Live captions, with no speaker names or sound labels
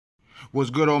What's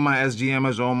good, all my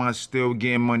SGMers, all my still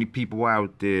getting money people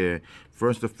out there?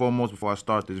 First and foremost, before I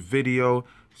start this video,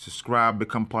 subscribe,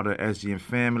 become part of the SGM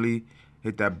family.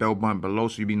 Hit that bell button below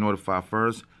so you'll be notified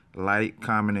first. Like,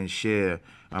 comment, and share.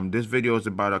 This video is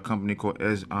about a company called I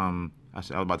was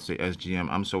about to say SGM.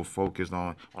 I'm so focused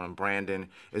on branding.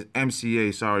 It's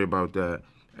MCA. Sorry about that.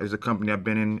 It's a company I've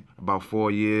been in about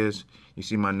 4 years. You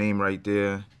see my name right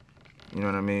there. You know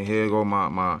what I mean? Here go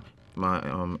my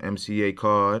MCA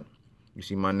card. You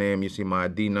see my name, you see my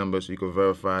ID number, so you can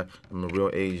verify I'm a real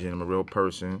agent, I'm a real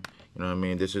person. You know what I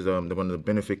mean? This is one of the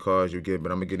benefit cards you get,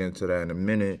 but I'm gonna get into that in a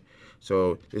minute.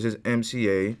 So this is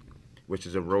MCA, which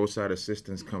is a roadside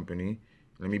assistance company.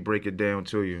 Let me break it down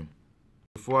to you.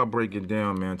 Before I break it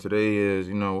down, man, today is,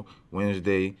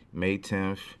 Wednesday, May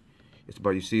 10th.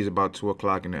 It's about 2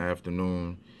 o'clock in the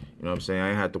afternoon. You know what I'm saying? I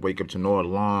ain't had to wake up to no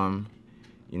alarm.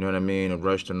 You know what I mean? A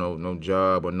rush to no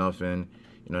job or nothing.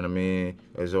 You know what I mean?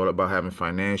 It's all about having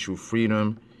financial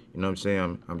freedom. You know what I'm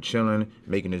saying? I'm chilling,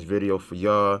 making this video for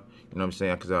y'all. You know what I'm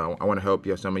saying? Because I want to help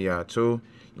y'all, some of y'all too.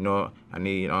 You know, I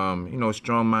need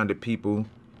strong-minded people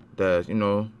that's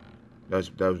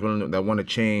that want to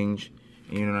change.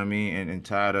 You know what I mean? And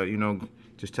tired of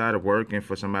just tired of working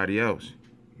for somebody else.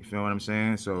 You feel what I'm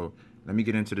saying? So let me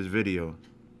get into this video.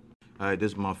 All right,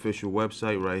 this is my official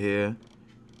website right here,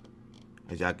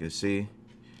 as y'all can see.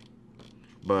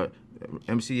 But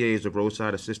MCA is a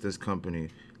roadside assistance company.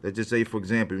 Let's just say, for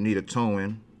example, you need a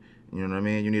towing. You know what I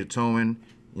mean? You need a towing,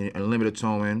 unlimited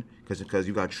towing, because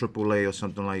you got AAA or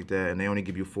something like that, and they only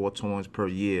give you 4 towings per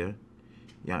year.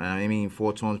 Yeah, I mean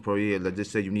 4 towings per year. Let's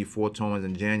just say you need 4 towings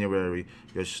in January.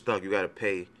 You're stuck. You got to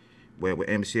pay. With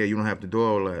MCA, you don't have to do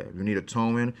all that. If you need a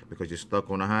towing because you're stuck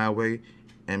on the highway,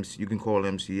 you can call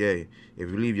MCA. If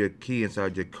you leave your key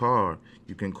inside your car,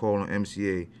 you can call on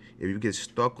MCA. If you get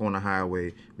stuck on the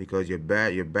highway because your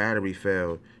battery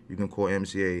failed, you can call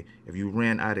MCA. If you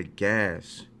ran out of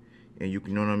gas and you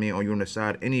know what I mean, or you're on the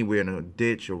side anywhere in a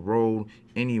ditch or road,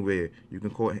 anywhere, you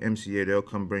can call MCA. They'll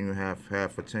come bring you half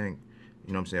a tank,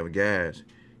 you know what I'm saying, of gas.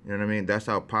 You know what I mean? That's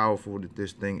how powerful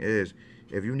this thing is.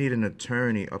 If you need an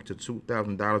attorney, up to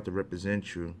 $2,000 to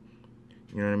represent you,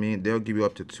 you know what I mean? They'll give you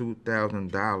up to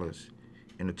 $2,000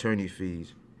 in attorney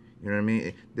fees. You know what I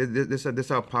mean? This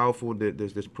how powerful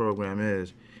this program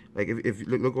is. Like if you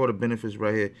look all the benefits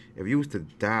right here. If you was to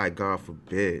die, God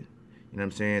forbid, you know what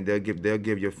I'm saying? They'll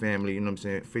give your family, you know what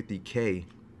I'm saying, $50K.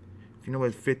 If you know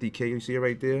what 50K, you see it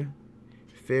right there,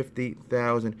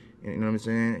 $50,000. You know what I'm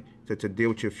saying? To deal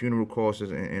with your funeral costs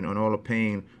and on all the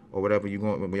pain or whatever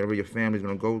whatever your family's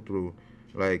gonna go through.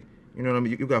 Like, you know what I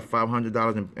mean? You got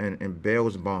 $500 in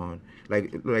bail's bond.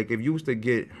 Like if you was to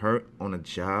get hurt on a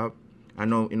job, I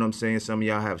know, you know what I'm saying, some of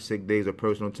y'all have sick days or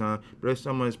personal time, but if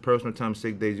some of this personal time,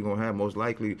 sick days you're going to have, most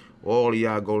likely all of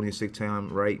y'all go to your sick time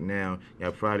right now.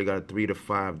 Y'all probably got 3 to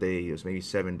 5 days, maybe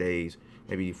 7 days,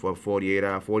 maybe for 48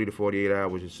 hours, 40 to 48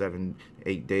 hours, which is 7,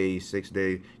 8 days, 6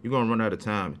 days. You're going to run out of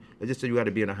time. Let's just say you got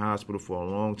to be in the hospital for a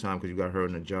long time because you got hurt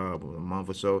in a job or a month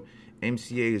or so.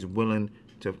 MCA is willing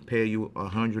to pay you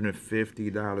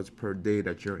 $150 per day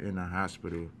that you're in the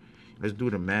hospital. Let's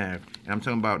do the math. And I'm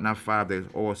talking about not 5 days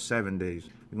or 7 days.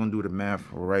 We're going to do the math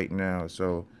right now.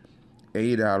 So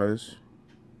 $80,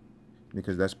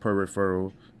 because that's per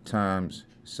referral, times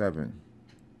 7.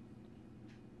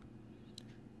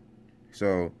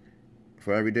 So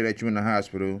for every day that you're in the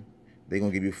hospital, they're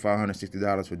going to give you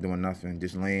 $560 for doing nothing,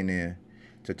 just laying there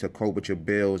to cope with your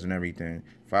bills and everything.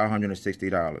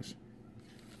 $560.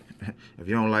 If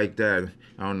you don't like that,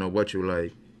 I don't know what you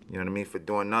like. You know what I mean? For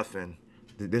doing nothing.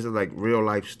 This is like real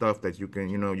life stuff that you can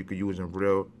use in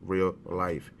real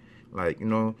life. Like,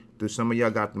 do some of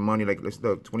y'all got the money? Like, let's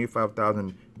look,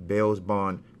 25,000 bail's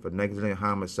bond for negligent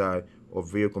homicide or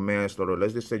vehicle manslaughter.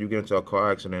 Let's just say you get into a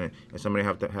car accident and somebody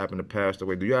happen to pass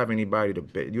away. Do you have anybody to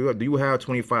bail? Do you have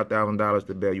 $25,000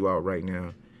 to bail you out right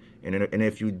now? And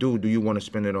if you do you want to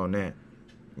spend it on that?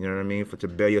 You know what I mean? To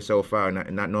bail yourself out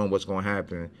and not knowing what's going to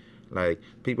happen. Like,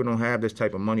 people don't have this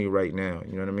type of money right now,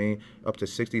 you know what I mean? Up to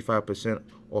 65%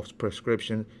 off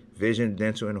prescription, vision,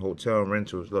 dental, and hotel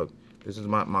rentals. Look, this is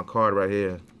my card right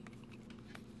here.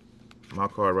 My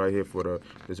card right here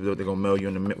this is what they're gonna mail you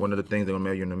in the one of the things they're gonna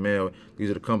mail you in the mail. These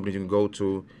are the companies you can go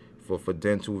to for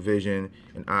dental, vision,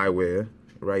 and eyewear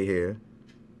right here.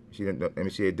 You see the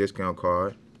MCA discount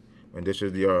card, and this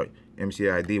is your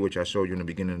MCA ID, which I showed you in the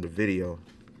beginning of the video.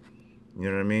 You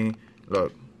know what I mean?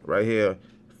 Look, right here.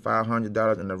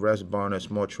 $500 in arrest bond and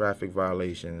small traffic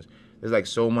violations. There's like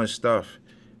so much stuff.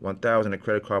 $1,000 in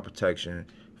credit card protection.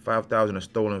 $5,000 in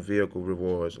stolen vehicle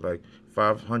rewards. Like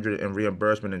 $500 in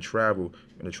reimbursement and travel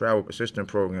in the travel assistance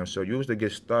program. So you used to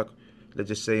get stuck, let's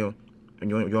just say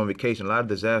you're on vacation. A lot of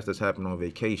disasters happen on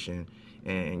vacation,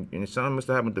 and something must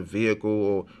have happened with the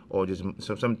vehicle or just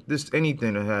this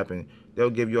anything that happened. They'll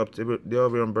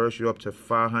reimburse you up to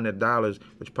 $500,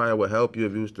 which probably would help you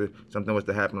if something was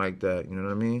to happen like that. You know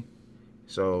what I mean?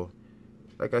 So,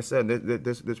 like I said,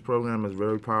 this program is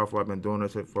very powerful. I've been doing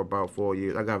this for about 4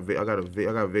 years. I got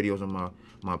videos on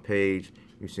my page.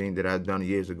 You've seen that I've done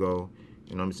years ago.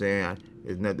 You know what I'm saying?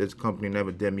 This company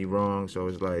never did me wrong, so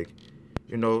it's like,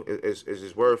 you know, it's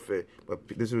just worth it. But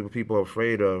this is what people are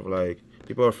afraid of. Like,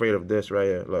 people are afraid of this right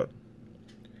here. Look,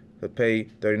 they pay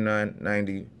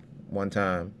 $39.90 one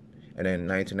time, and then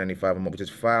 $19.95 a month, which is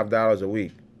 $5 a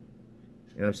week.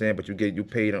 You know what I'm saying? But you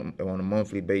paid on a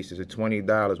monthly basis. It's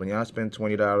 $20. When y'all spend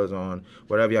 $20 on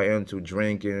whatever y'all into,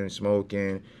 drinking,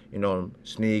 smoking, you know,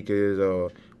 sneakers,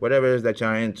 or whatever it is that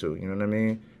y'all into, you know what I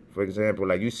mean? For example,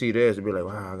 like you see this, and be like,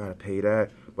 wow, I gotta pay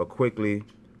that. But quickly,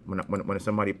 when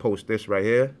somebody posts this right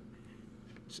here,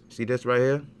 see this right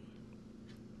here?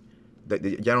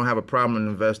 Y'all don't have a problem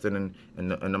investing in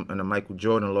the Michael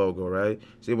Jordan logo, right?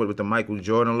 See what the Michael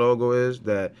Jordan logo is?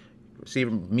 That, see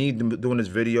me doing this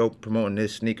video promoting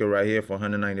this sneaker right here for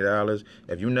 $190.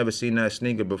 If you never seen that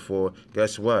sneaker before,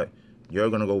 guess what? You're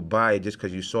gonna go buy it just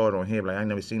because you saw it on here. Like, I ain't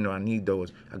never seen no, I need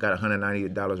those. I got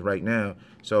 $190 right now.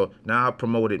 So now I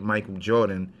promoted Michael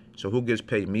Jordan. So who gets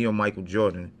paid? Me or Michael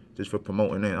Jordan? Just for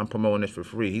promoting it. I'm promoting this for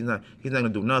free. He's not gonna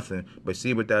do nothing. But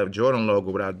see, with that Jordan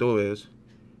logo, what I do is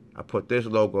I put this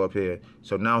logo up here.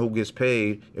 So now who gets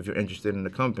paid if you're interested in the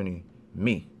company?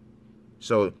 Me.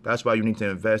 So that's why you need to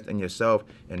invest in yourself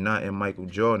and not in Michael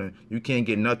Jordan. You can't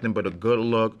get nothing but a good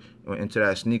look into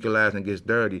that sneaker last and gets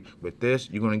dirty. With this,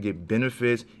 you're going to get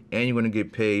benefits and you're going to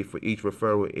get paid for each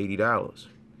referral $80.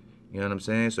 You know what I'm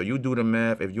saying? So you do the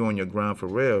math if you're on your grind for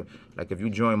real. Like if you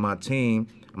join my team,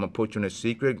 I'm going to put you in a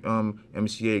secret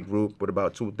MCA group with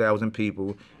about 2,000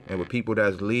 people, and with people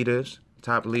that's leaders,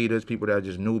 top leaders, people that are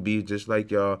just newbies just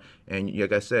like y'all. And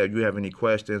like I said, if you have any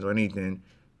questions or anything,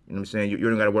 you know what I'm saying? You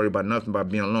don't got to worry about nothing about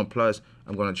being alone. Plus,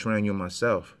 I'm going to train you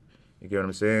myself. You get what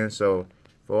I'm saying? So,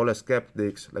 for all the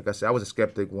skeptics, like I said, I was a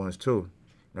skeptic once too.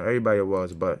 Now, everybody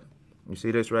was, but you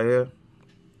see this right here?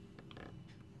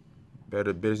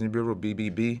 Better Business Bureau,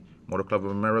 BBB, Motor Club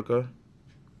of America.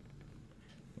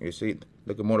 You see,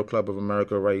 look at Motor Club of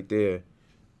America right there.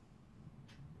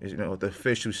 It's, you know, the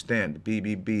official stamp,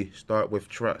 BBB, start with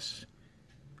trust.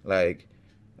 Like,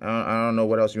 I don't know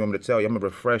what else you want me to tell you. I'm going to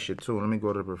refresh it, too. Let me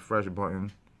go to the refresh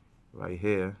button right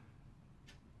here.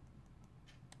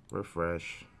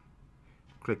 Refresh.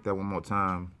 Click that one more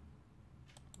time.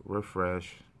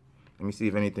 Refresh. Let me see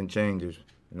if anything changes.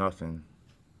 Nothing.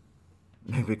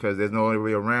 Because there's no other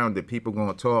way around it. People going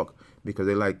to talk because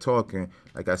they like talking.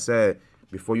 Like I said,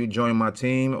 before you join my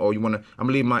team or you want to, I'm going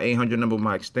to leave my 800 number,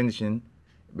 my extension.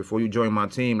 Before you join my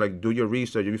team, like, do your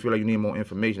research. If you feel like you need more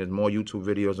information, there's more YouTube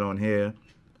videos on here.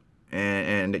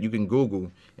 And that you can Google.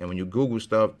 And when you Google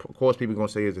stuff, of course people going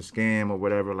to say it's a scam or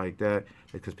whatever like that,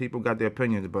 because people got their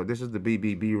opinions. But this is the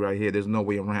BBB right here. There's no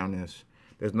way around this.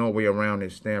 There's no way around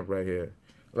this stamp right here.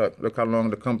 Look how long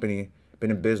the company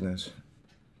been in business.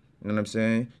 You know what I'm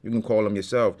saying? You can call them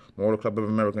yourself. Motor Club of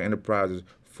American Enterprises,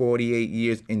 48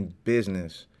 years in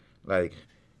business. Like,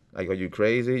 are you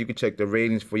crazy? You can check the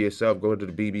ratings for yourself. Go to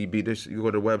the BBB. You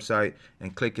go to the website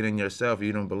and click it in yourself. If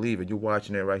you don't believe it, you're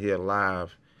watching it right here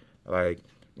live. Like,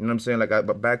 you know what I'm saying? Like,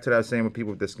 but back to that same with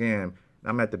people with the scam.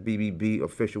 I'm at the BBB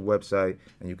official website,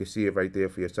 and you can see it right there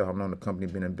for yourself. How long the company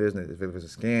been in business. If it was a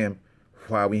scam,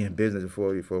 why we in business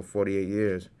for 48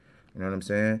 years? You know what I'm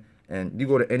saying? And you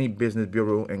go to any business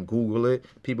bureau and Google it,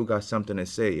 people got something to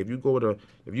say. If you go to,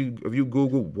 if you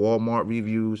Google Walmart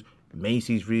reviews,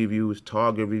 Macy's reviews,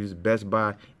 Target reviews, Best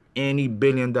Buy, any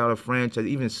billion-dollar franchise,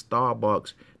 even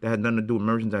Starbucks that had nothing to do with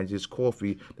merchandise, just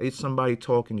coffee, there's somebody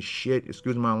talking shit,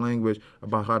 excuse my language,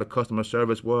 about how the customer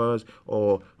service was,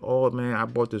 or, oh man, I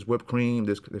bought this whipped cream,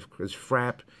 this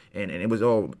frap, and it was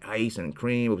all ice and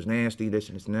cream, it was nasty, this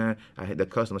and this and that, I had the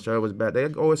customer service was bad.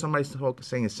 There's always somebody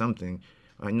saying something.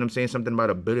 You know what I'm saying? Something about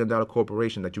a billion-dollar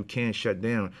corporation that you can't shut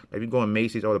down. Like if you go in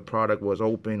Macy's, or the product was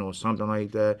open or something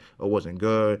like that, or wasn't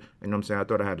good. You know what I'm saying? I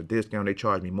thought I had a discount. They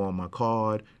charged me more on my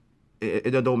card. It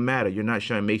don't matter. You're not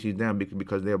shutting Macy's down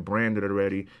because they're branded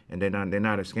already, and they're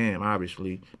not a scam,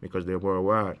 obviously, because they're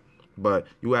worldwide. But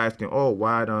you asking, oh,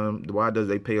 why does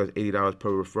they pay us $80 per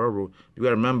referral? You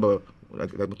gotta remember,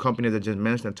 like the companies that just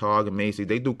mentioned, Target, Macy's,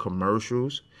 they do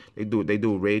commercials. They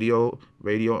do radio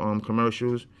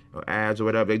commercials, or ads or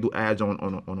whatever. They do ads on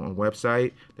a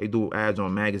website. They do ads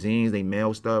on magazines. They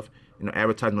mail stuff. You know,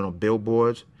 advertisement on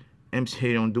billboards.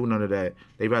 MCA don't do none of that.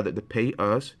 They rather pay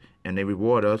us and they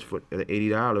reward us for the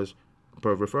 $80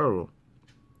 per referral.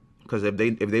 Because if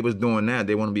they was doing that,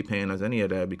 they wouldn't be paying us any of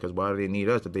that. Because why do they need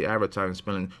us? If they advertising,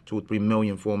 spending $2 or $3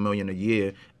 million, $4 million a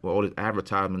year with all this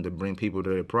advertisement to bring people to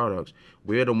their products,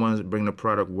 we're the ones that bring the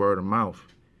product word of mouth.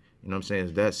 You know what I'm saying?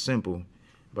 It's that simple.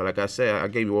 But like I said, I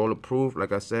gave you all the proof.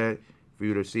 Like I said, for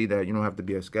you to see that you don't have to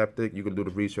be a skeptic. You can do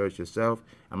the research yourself.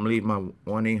 I'm going to leave my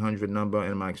 1-800 number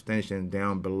and my extension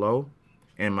down below.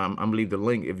 And I'm going to leave the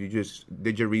link if you just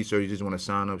did your research, you just want to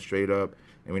sign up straight up,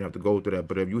 and we don't have to go through that.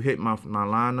 But if you hit my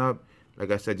lineup, like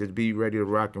I said, just be ready to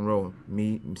rock and roll.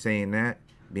 Me saying that,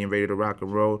 being ready to rock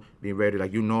and roll, being ready,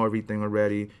 like you know everything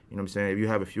already. You know what I'm saying? If you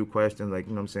have a few questions, like,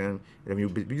 you know what I'm saying? If you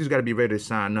just got to be ready to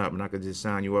sign up, and I could just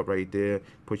sign you up right there,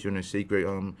 put you in a secret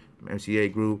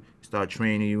MCA group, start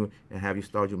training you, and have you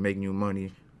start making you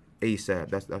money ASAP.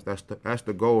 That's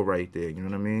the goal right there. You know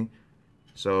what I mean?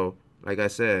 So, like I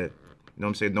said, you know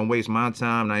what I'm saying? Don't waste my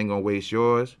time, and I ain't gonna waste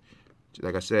yours.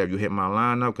 Like I said, if you hit my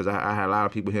lineup, because I had a lot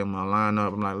of people hit my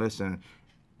lineup, I'm like, listen,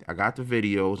 I got the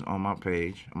videos on my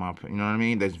page. You know what I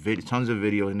mean? There's tons of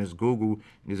videos, and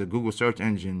there's a Google search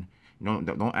engine. You know,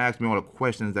 don't ask me all the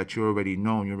questions that you already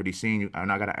know, you already seen,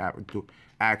 and I gotta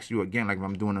ask you again, like if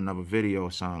I'm doing another video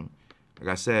or something. Like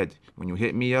I said, when you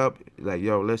hit me up, like,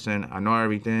 yo, listen, I know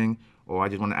everything, or I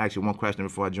just want to ask you one question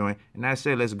before I join, and that's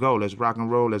it. Let's go. Let's rock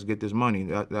and roll. Let's get this money.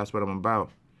 That's what I'm about,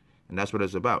 and that's what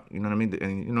it's about. You know what I mean?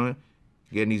 And you know,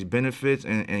 getting these benefits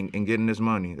and getting this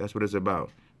money. That's what it's about.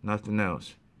 Nothing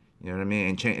else. You know what I mean?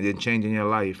 And changing your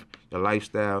life, your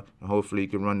lifestyle, and hopefully you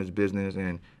can run this business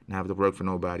and not have to work for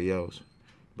nobody else.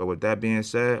 But with that being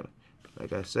said,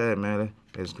 like I said, man,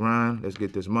 let's grind. Let's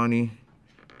get this money.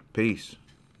 Peace.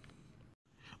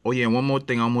 Oh yeah, and one more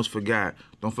thing I almost forgot.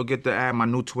 Don't forget to add my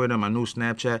new Twitter, my new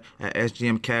Snapchat at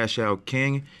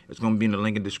SgmCashoutKing. It's going to be in the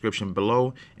link in the description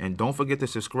below. And don't forget to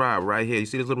subscribe right here. You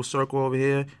see this little circle over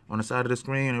here on the side of the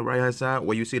screen, on the right hand side,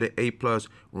 where you see the A+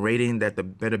 rating that the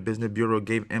Better Business Bureau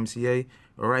gave MCA?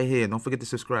 Right here. Don't forget to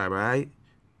subscribe, all right?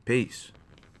 Peace.